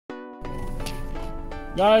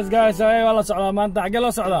guys hey wala socda maanta xagee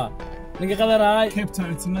loo socdaa ninka qadaraay Cape Town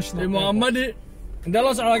International Muhammadi indee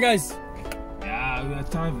loo socdaa guys yeah we are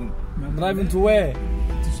driving to where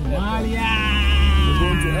to Somalia we're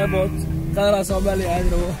going to airport qadara Somalia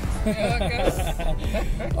aadro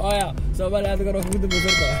oh yeah Somalia aadro ku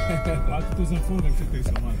dambeysay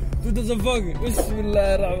 2004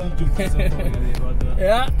 bismillahir rahmanir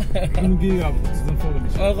yeah نجيب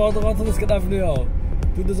 2004 قاطع iska dhaafniyo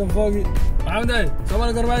 2004 محمد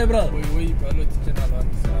Somalia garbaay bro way Palloti channel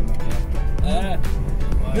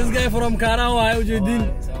this guy from Karan waa u jeedin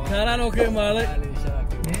Karan oo ka imaaday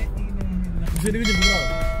sidii jib bro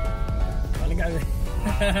wala gacay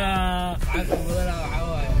عاد بدنا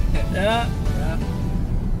وحواي ya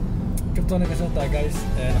كابتن ka soo guys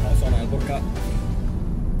waxaan soo nahay burka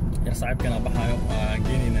yar saaxiibkana baxayo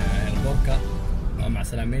geenina burka مع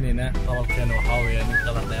سلاميننا طول كانوا حاوي من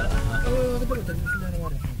قدر دير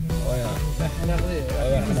ويا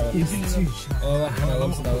احنا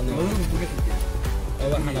غمس داون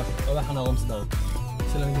احنا غمس داون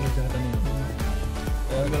سلام نقول لك ثاني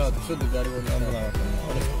ولا تشد غاري ولا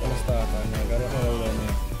ولا استاع انا غاري ولا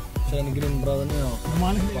سلام جرين برادنيو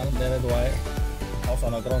مالك وان دير دواي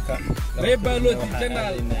اوصلنا جرونكا ريب Palloti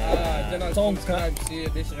channel channel تونكا سي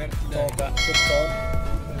ديش غير تونكا كتون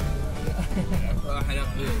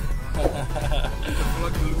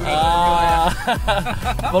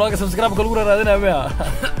فلوق سبسكرايب كل مرة رادنا بيها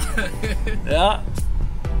يا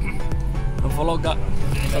فلوق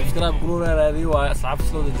سبسكرايب كل مرة رادي وأصحاب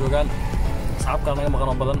سلود الجوجان أصحاب كانوا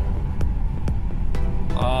مغنم بدن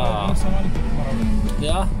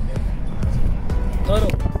يا قالوا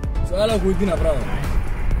سؤالك ودينا برادر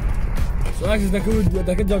سؤالك إذا كنت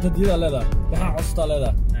إذا كنت جاوبت الديدا لا لا بحا عصتا لا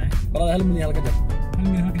لا برادر هل مني هالكجر هل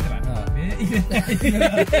من هالكجر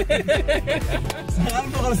سلام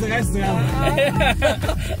بقول سجايس سلام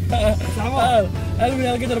هل من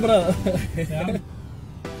هالكجر برادر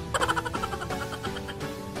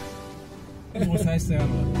مو سايس سلام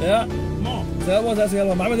يا سلام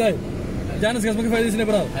سلام محمد هاي جانس كاس ما كيف يديسني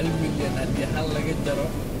برادر هل مليون هدي حل لقدره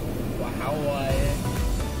وحواي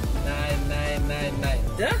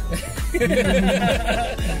 9999 يا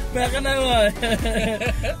باقنا واي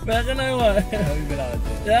باقنا واي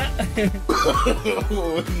يا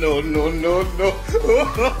no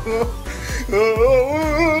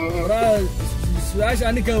برادر سؤال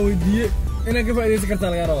أنا كودي أنا كيف أديس كرت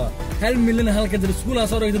على جرا هل مليون هل كجر سكول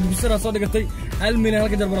صار كده بسرعة صار كده هل مليون هل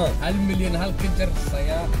كجر برادر هل مليون هل كجر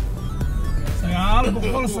سيا سيال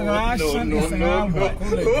بقول سجاشن سيال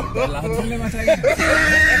بقول هذول ما تاجي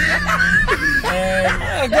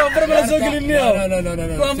كم بلا سجلين لا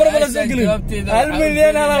كم بلا سجلين هل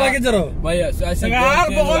مليون هل كجر مايا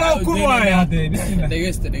سيال بقول كل واحد هذا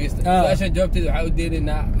دقيقة عشان جاوبتي waxaa u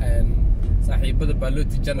deynaa saaxiibada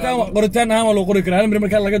Palloti channel كم قرتين هم لو قري كره هل مليون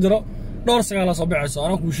كان كجر دور سجال صباح عصا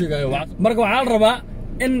أنا كوشي جاي مركب وعال ربع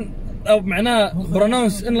إن معناه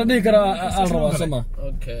بروناونس إن لديه كره الربع سما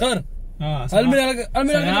قر هل مليون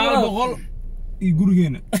بقول يقولوا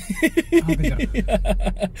هنا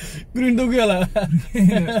قرين دوغيلا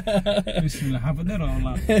بسم الله حافظ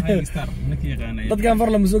والله هاي ستار نك يغاني dad kan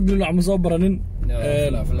farla masoo galin wax ma soo baranin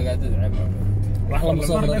la falagaad ceeb wax la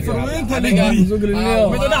soo فرمين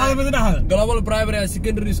متى دحد global primary and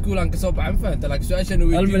secondary school aan ka soo baxay faanta laakiin su'aashan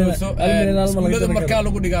weydiiyo marka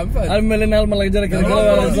lagu dhigaa faanta hal milyan hal malaga jara kale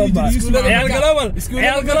soo baxay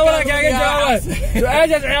ciyaal global kaaga jawaab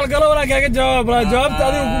su'aashaas ciyaal global kaaga jawaab jawaabta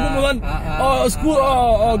adigu kugu mudan oo school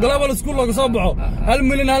oo global school laga soo baxo hal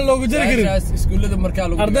milyan hal looga jari karin iskuulada marka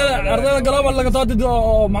lagu ardayda global laga soo dido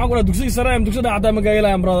oo maxaa ku dugsiga sare ama dugsiga dhacda ma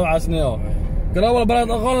gaaylaan brado caasniyo global balad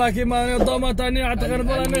aqoon laakiin ma aan dooma taani actaqan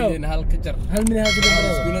balanayo hal kajar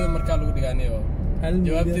iskuulada marka lagu dhigaanayo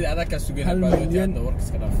jawaabtida adag ka sugan Palloti warkiis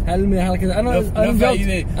ka dhaaf hal milyan hal kajar انا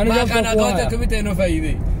aqoonta kamid ah no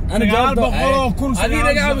faa'iiday انا جاوب adiga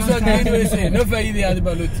naga habsoo deynaysa no faa'iiday hadi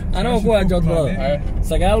Palloti انا ku waajad brado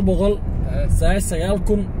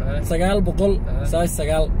 900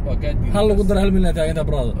 hal lagu daro hal milyan taageerta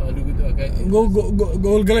brado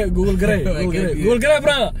Google Gray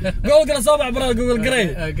brado Google صابع brado Google Gray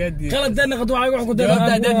qalad tan qad waxa wax ku daro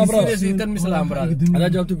brado tan mislaam brado ada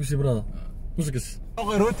jawaabtu ku si brado مسكس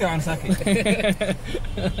روتي عن ساكي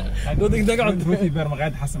ودك تقعد روتي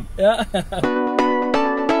برمقعد حسن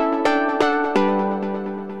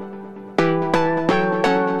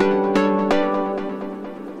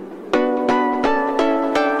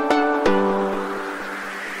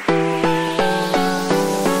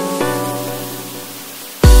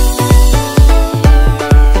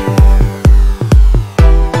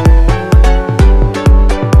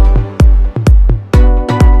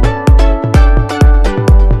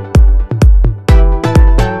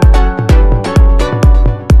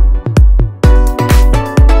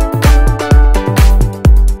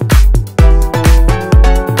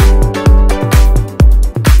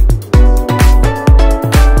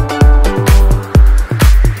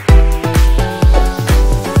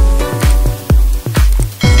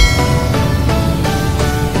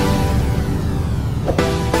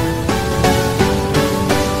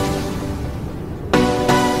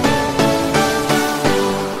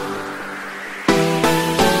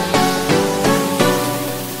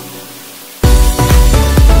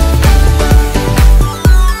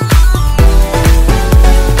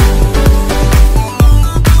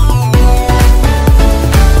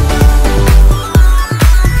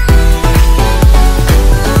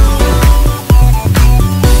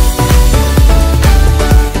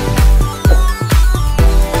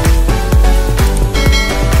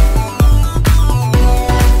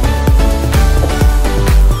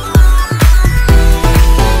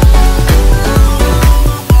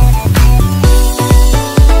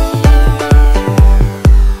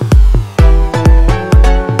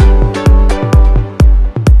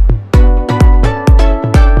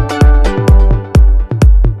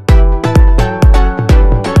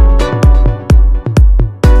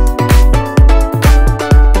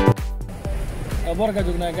airport ka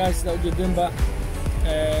joognaa guys sida u jeedinba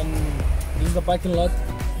this is the parking lot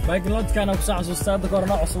kana ku xasuustaa dadka hore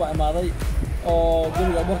nooc cusub imaaday oo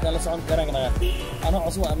jawiga airport la socon garanaya ana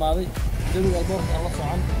cusub imaaday jawiga airport la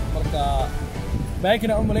socon marka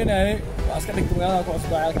baakina u maleynayay waa iska dhigtay magaalada ku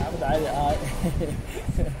cusub caalka xafada caadi ah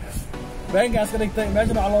baanka iska dhigtay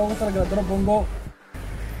meesha waxa loogu talagalay Drabongo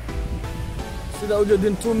sida u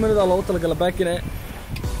jeedin 2 minutes loogu talagalay baakina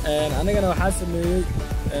anigana waxaa sameeyay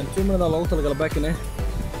 2 minutes loogu talagalay baakina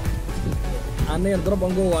anigana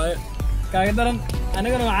Drabongo waaye kaaga daran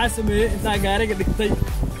anigana waxaa sameeyay inta gaariga dhigtay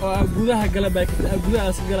oo gudaha gala baakina gudaha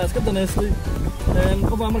iska daneystay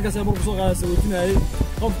qof markaas ay markuu soo qaadayay wajinayay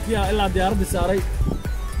qofkii ilaa diyaaradda saaray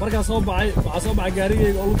markaas soo baxay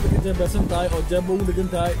gaarigayga oo lagu jeebaysan tahay oo jeebo ugu dhigan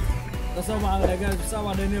tahay kasoo baxay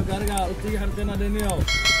gaariga gaariga u tigi xirtayna dhaniyo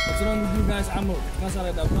asran ugu gaas camo kaas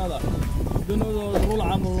ay dhaafnada dunoodo rul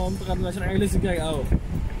camo loo maqan sharciga leesinkaaga ah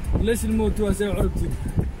leesin mooto waa say curubti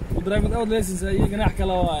driver out license ay ganax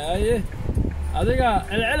kala waay adiga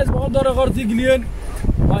celcelis $100 qorti giliyeen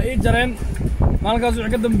waa ii jareen maalkaas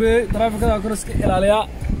wixii ka dambeeyay trafficada koriska ilaaliya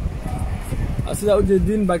sida u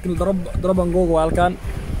jeedin baakin Drabongo halkan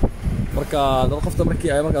marka dad qofta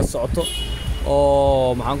markii ay markaas socoto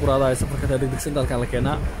oo maxaan ku raadahay safarka degdegsan dalkan la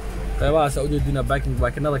keenaa qaybahaas u jeedina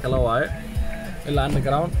baakinada kala waaye ilaa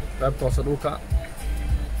underground qaybta hoose dhulka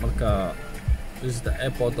marka this is the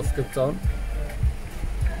airport of Cape Town